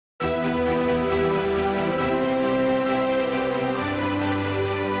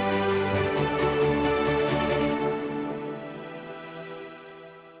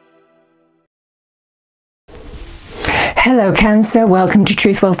Hello Cancer, welcome to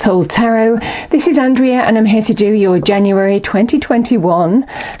Truth Well Told Tarot. This is Andrea and I'm here to do your January 2021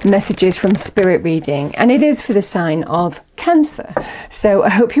 messages from Spirit reading, and it is for the sign of Cancer. So I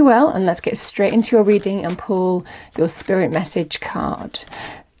hope you're well, and let's get straight into your reading and pull your Spirit message card.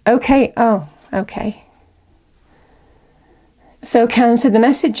 Okay, okay. So Cancer, the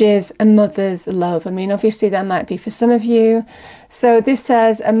message is a mother's love. I mean, obviously that might be for some of you. So this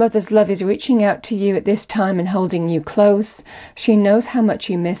says a mother's love is reaching out to you at this time and holding you close. She knows how much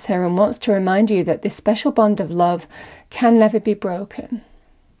you miss her and wants to remind you that this special bond of love can never be broken.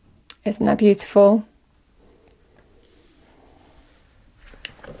 Isn't that beautiful?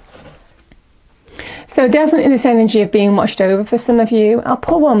 So definitely this energy of being watched over for some of you. I'll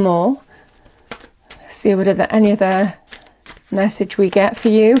pull one more. See what any other message we get for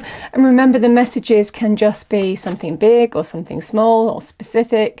you. And remember, the messages can just be something big or something small or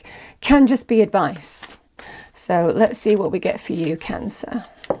specific, can just be advice. So let's see what we get for you, Cancer.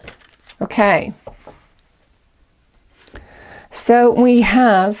 Okay, so we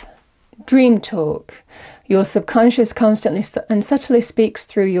have dream talk. Your subconscious constantly and subtly speaks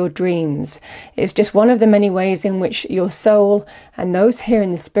through your dreams. It's just one of the many ways in which your soul and those here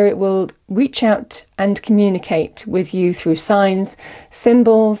in the spirit world reach out and communicate with you through signs,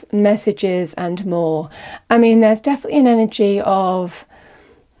 symbols, messages, and more. I mean, there's definitely an energy of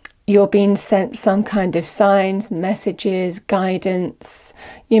you're being sent some kind of signs, messages, guidance.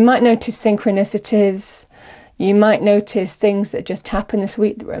 You might notice synchronicities. You might notice things that just happen this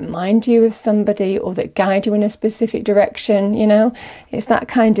week that remind you of somebody or that guide you in a specific direction, you know. It's that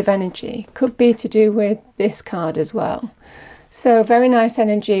kind of energy. Could be to do with this card as well. So very nice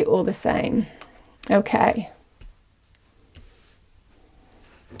energy all the same. Okay.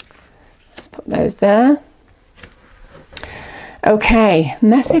 Let's put those there. Okay,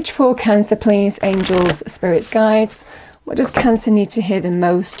 message for Cancer, please. Angels, spirits, guides. What does Cancer need to hear the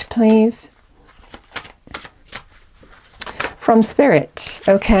most, please? From Spirit.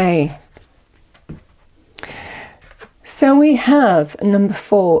 Okay. So we have number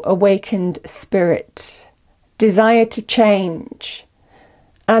 4, awakened spirit. Desire to change.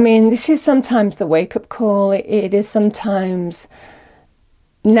 I mean, this is sometimes the wake-up call. It is sometimes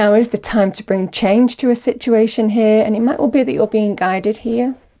now is the time to bring change to a situation here. And it might well be that you're being guided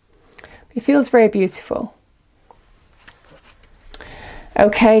here. It feels very beautiful.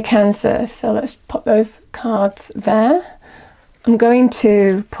 Okay, Cancer. So let's put those cards there. I'm going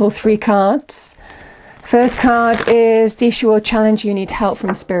to pull 3 cards. First card is the issue or challenge you need help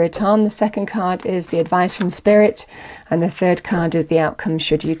from Spirit on. The second card is the advice from Spirit. And the third card is the outcome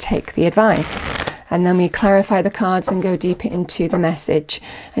should you take the advice. And then we clarify the cards and go deeper into the message.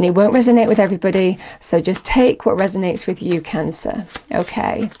 And it won't resonate with everybody, so just take what resonates with you, Cancer.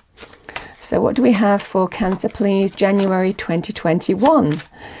 Okay. So what do we have for Cancer, please? January 2021.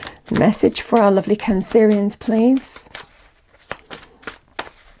 Message for our lovely Cancerians, please.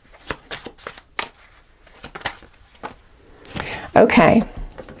 Okay,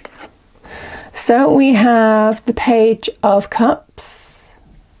 so we have the Page of Cups,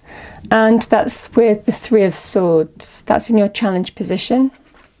 and that's with the 3 of Swords. That's in your challenge position.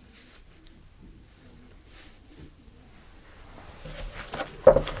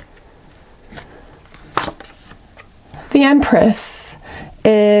 The Empress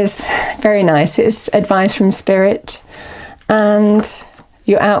is very nice. It's advice from Spirit, and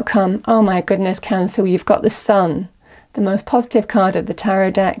your outcome. Oh my goodness, Cancer, you've got the Sun. The most positive card of the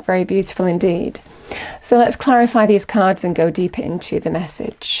tarot deck. Very beautiful indeed. So let's clarify these cards and go deeper into the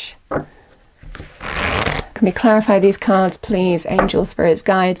message. Can we clarify these cards, please? Angel, spirits,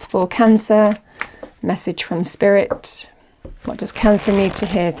 guides for Cancer. Message from Spirit. What does Cancer need to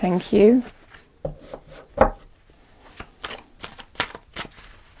hear? Thank you.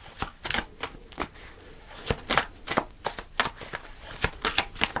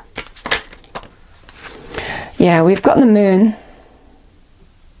 Yeah, we've got the Moon.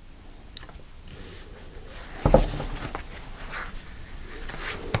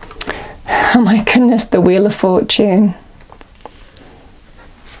 Oh my goodness, the Wheel of Fortune.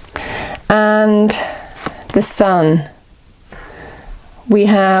 And the Sun. We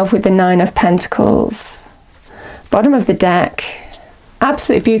have with the 9 of Pentacles. Bottom of the deck.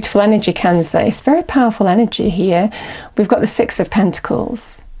 Absolutely beautiful energy, Cancer. It's very powerful energy here. We've got the 6 of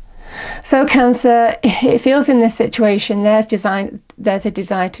Pentacles. So Cancer, it feels in this situation there's a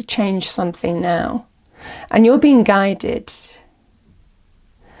desire to change something now, and you're being guided.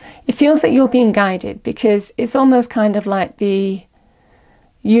 It feels that you're being guided because it's almost kind of like the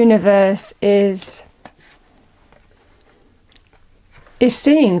universe is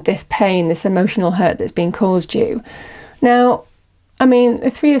seeing this pain, this emotional hurt that's been caused you. Now, I mean,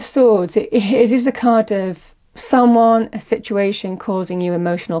 the Three of Swords, it is a card of someone, a situation causing you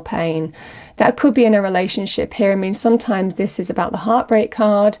emotional pain. That could be in a relationship here. I mean, sometimes this is about the heartbreak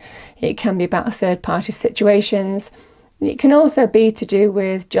card. It can be about third-party situations. It can also be to do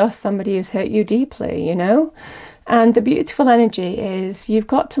with just somebody who's hurt you deeply, you know? And the beautiful energy is you've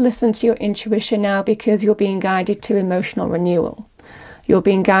got to listen to your intuition now, because you're being guided to emotional renewal. You're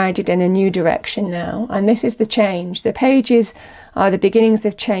being guided in a new direction now. And this is the change. The pages are the beginnings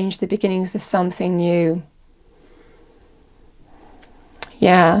of change, the beginnings of something new.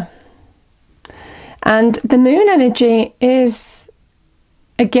 Yeah. And the moon energy is,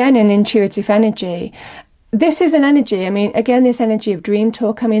 again, an intuitive energy. This is an energy, I mean, again, this energy of dream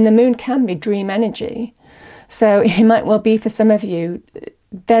talk. I mean, the moon can be dream energy. So it might well be for some of you,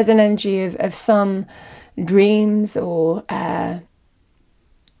 there's an energy of some dreams or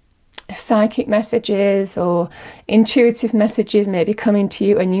psychic messages or intuitive messages maybe coming to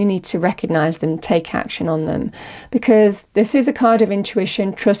you, and you need to recognize them, take action on them, because this is a card of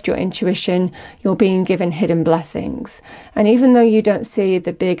intuition. Trust your intuition. You're being given hidden blessings, and even though you don't see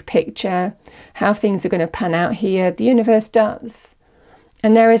the big picture, how things are going to pan out here, the universe does.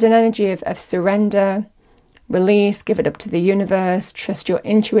 And there is an energy of surrender, release, give it up to the universe, trust your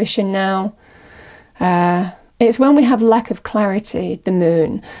intuition now. It's when we have lack of clarity, the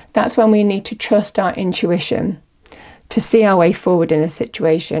moon, that's when we need to trust our intuition to see our way forward in a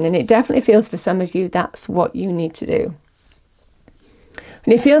situation. And it definitely feels for some of you that's what you need to do.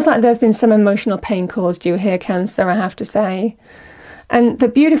 And it feels like there's been some emotional pain caused you here, Cancer, I have to say. And the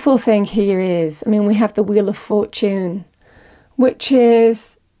beautiful thing here is, I mean, we have the Wheel of Fortune, which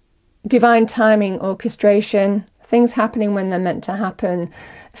is divine timing, orchestration, things happening when they're meant to happen.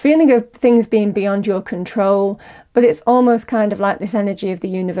 Feeling of things being beyond your control, but it's almost kind of like this energy of the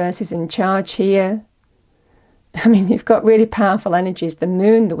universe is in charge here. I mean, you've got really powerful energies. The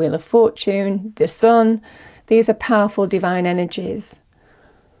moon, the Wheel of Fortune, the sun. These are powerful divine energies.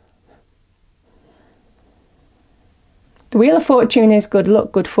 The Wheel of Fortune is good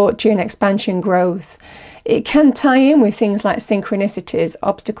luck, good fortune, expansion, growth. It can tie in with things like synchronicities,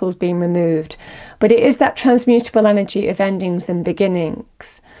 obstacles being removed, but it is that transmutable energy of endings and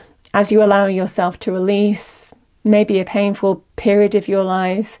beginnings. As you allow yourself to release maybe a painful period of your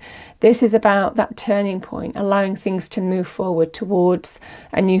life, this is about that turning point, allowing things to move forward towards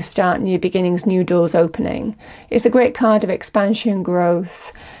a new start, new beginnings, new doors opening. It's a great card of expansion,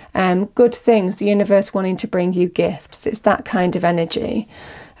 growth, good things, the universe wanting to bring you gifts. It's that kind of energy.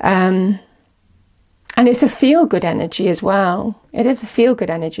 And it's a feel-good energy as well. It is a feel-good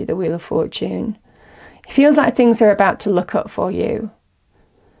energy, the Wheel of Fortune. It feels like things are about to look up for you.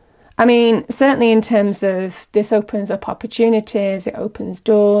 I mean, certainly in terms of this opens up opportunities, it opens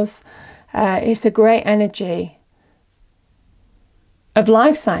doors. It's a great energy of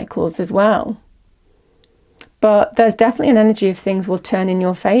life cycles as well. But there's definitely an energy of things will turn in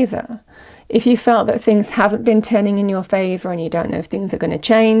your favour. If you felt that things haven't been turning in your favour and you don't know if things are going to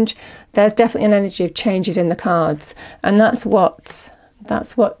change, there's definitely an energy of changes in the cards. And that's what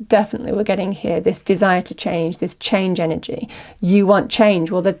definitely we're getting here, this desire to change, this change energy. You want change.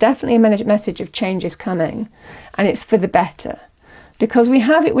 Well, there's definitely a message of change is coming, and it's for the better. Because we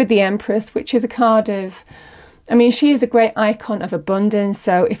have it with the Empress, which is a card of, I mean, she is a great icon of abundance.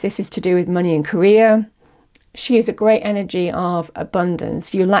 So if this is to do with money and career, she is a great energy of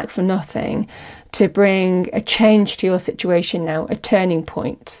abundance. You lack for nothing to bring a change to your situation now, a turning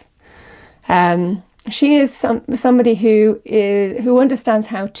point. She is somebody who understands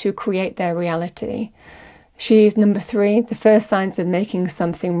how to create their reality. She's number 3, the first signs of making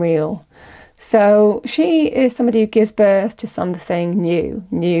something real. So she is somebody who gives birth to something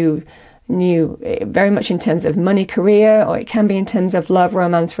new, very much in terms of money, career, or it can be in terms of love,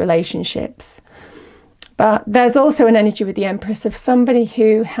 romance, relationships. But there's also an energy with the Empress of somebody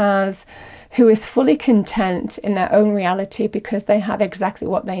who is fully content in their own reality because they have exactly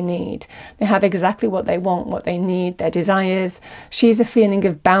what they need. They have exactly what they want, what they need, their desires. She's a feeling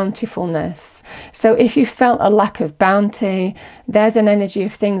of bountifulness. So if you felt a lack of bounty, there's an energy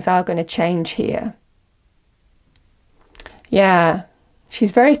of things are going to change here. Yeah.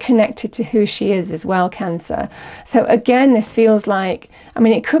 She's very connected to who she is as well, Cancer. So again, this feels like, I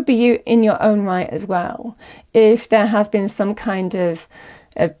mean, it could be you in your own right as well. If there has been some kind of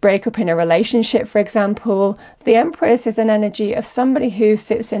breakup in a relationship, for example, the Empress is an energy of somebody who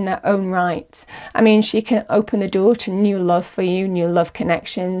sits in their own right. I mean, she can open the door to new love for you, new love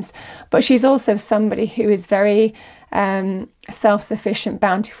connections, but she's also somebody who is very self-sufficient,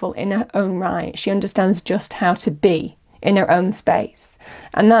 bountiful in her own right. She understands just how to be in her own space.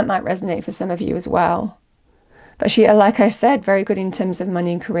 And that might resonate for some of you as well. But she, like I said, very good in terms of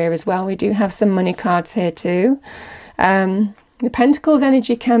money and career as well. We do have some money cards here too. The Pentacles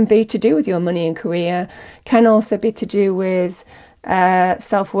energy can be to do with your money and career, can also be to do with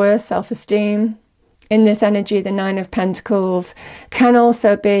self-worth, self-esteem. In this energy, the Nine of Pentacles can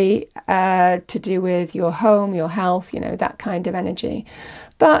also be to do with your home, your health, you know, that kind of energy.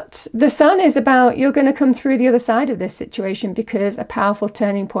 But the Sun is about, you're going to come through the other side of this situation because a powerful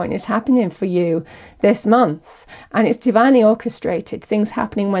turning point is happening for you this month. And it's divinely orchestrated, things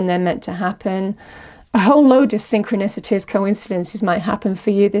happening when they're meant to happen. A whole load of synchronicities, coincidences might happen for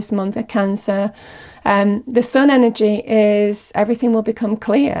you this month at Cancer. The Sun energy is everything will become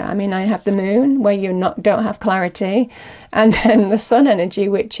clear. I mean, I have the Moon where you don't have clarity, and then the Sun energy,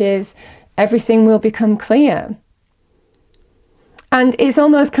 which is everything will become clear. And it's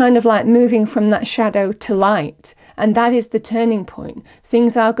almost kind of like moving from that shadow to light. And that is the turning point.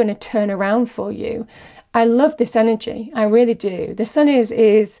 Things are going to turn around for you. I love this energy. I really do. The Sun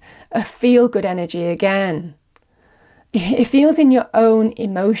is a feel-good energy again. It feels in your own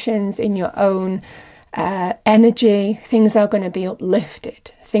emotions, in your own energy. Things are going to be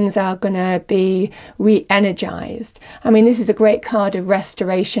uplifted. Things are going to be re-energized. I mean, this is a great card of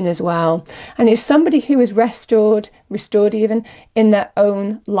restoration as well. And it's somebody who is restored even in their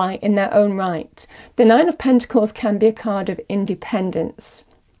own light, in their own right. The Nine of Pentacles can be a card of independence.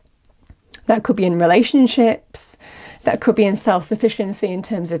 That could be in relationships. That could be in self-sufficiency in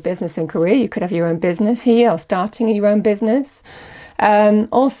terms of business and career. You could have your own business here or starting your own business.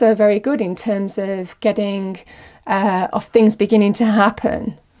 Also very good in terms of getting of things beginning to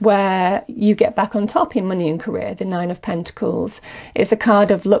happen where you get back on top in money and career. The Nine of Pentacles is a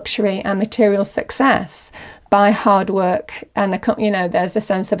card of luxury and material success by hard work, and you know, there's a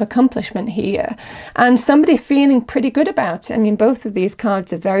sense of accomplishment here and somebody feeling pretty good about it. I mean, both of these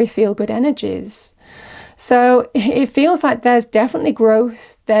cards are very feel-good energies. So it feels like there's definitely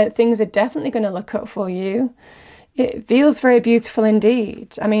growth, that things are definitely going to look up for you. It feels very beautiful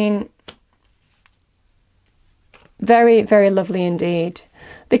indeed. I mean, very, very lovely indeed.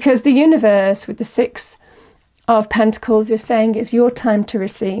 Because the universe with the Six of Pentacles is saying it's your time to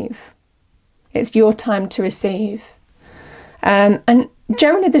receive. It's your time to receive. And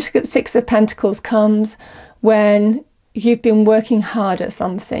generally the Six of Pentacles comes when you've been working hard at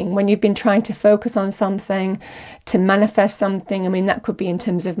something, when you've been trying to focus on something, to manifest something. I mean, that could be in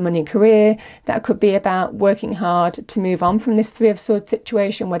terms of money, career. That could be about working hard to move on from this Three of Swords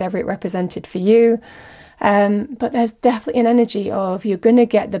situation, whatever it represented for you. But there's definitely an energy of you're going to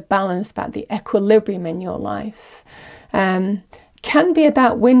get the balance back, the equilibrium in your life. Can be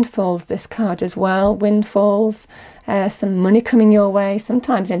about windfalls, this card as well. Windfalls, some money coming your way,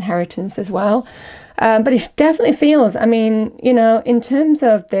 sometimes inheritance as well. But it definitely feels, I mean, you know, in terms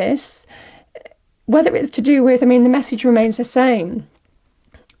of this, whether it's to do with, I mean, the message remains the same.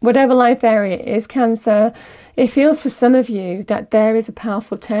 Whatever life area it is, Cancer, it feels for some of you that there is a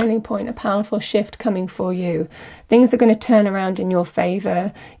powerful turning point, a powerful shift coming for you. Things are going to turn around in your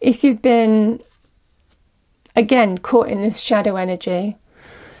favour. If you've been, again, caught in this shadow energy,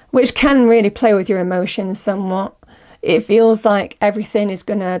 which can really play with your emotions somewhat, it feels like everything is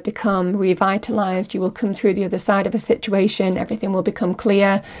going to become revitalized. You will come through the other side of a situation. Everything will become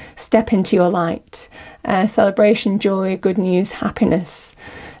clear. Step into your light. Celebration, joy, good news, happiness.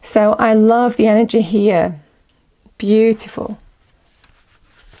 So I love the energy here. Beautiful.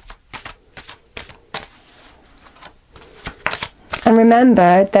 And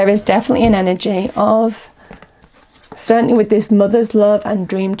remember, there is definitely an energy of, certainly with this mother's love and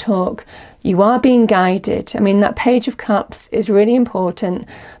dream talk, you are being guided. I mean, that Page of Cups is really important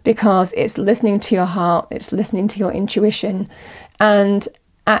because it's listening to your heart, it's listening to your intuition and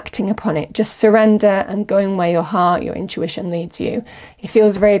acting upon it. Just surrender and going where your heart, your intuition leads you. It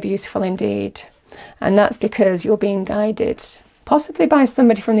feels very beautiful indeed. And that's because you're being guided, possibly by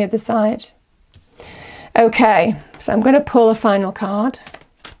somebody from the other side. Okay, so I'm going to pull a final card.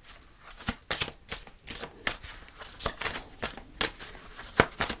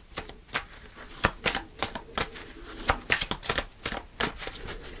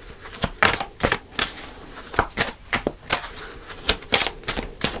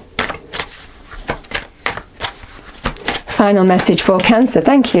 Final message for Cancer.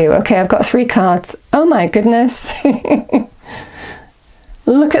 Thank you. Okay, I've got 3 cards. Oh my goodness.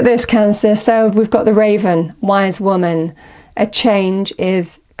 Look at this, Cancer. So we've got the Raven, Wise Woman. A change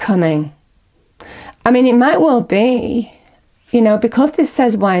is coming. I mean, it might well be, you know, because this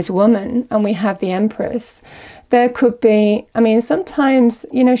says Wise Woman and we have the Empress, there could be, I mean, sometimes,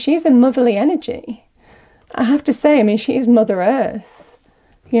 you know, she's a motherly energy. I have to say, I mean, she is Mother Earth.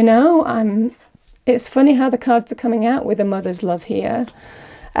 You know, It's funny how the cards are coming out with a mother's love here.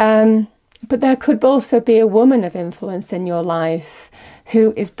 But there could also be a woman of influence in your life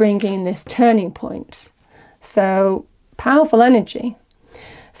who is bringing this turning point. So powerful energy.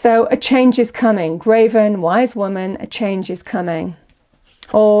 So a change is coming. Graven, wise woman, a change is coming.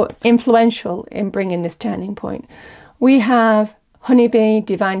 Or influential in bringing this turning point. We have honeybee,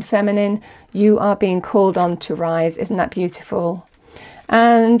 divine feminine. You are being called on to rise. Isn't that beautiful?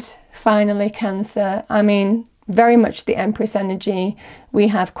 And finally, Cancer. I mean, very much the Empress energy. We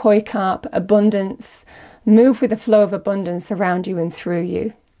have koi carp, abundance. Move with the flow of abundance around you and through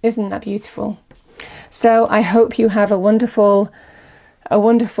you. Isn't that beautiful? So I hope you have a wonderful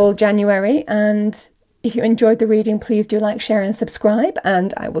January. And if you enjoyed the reading, please do like, share and subscribe.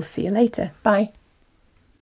 And I will see you later. Bye.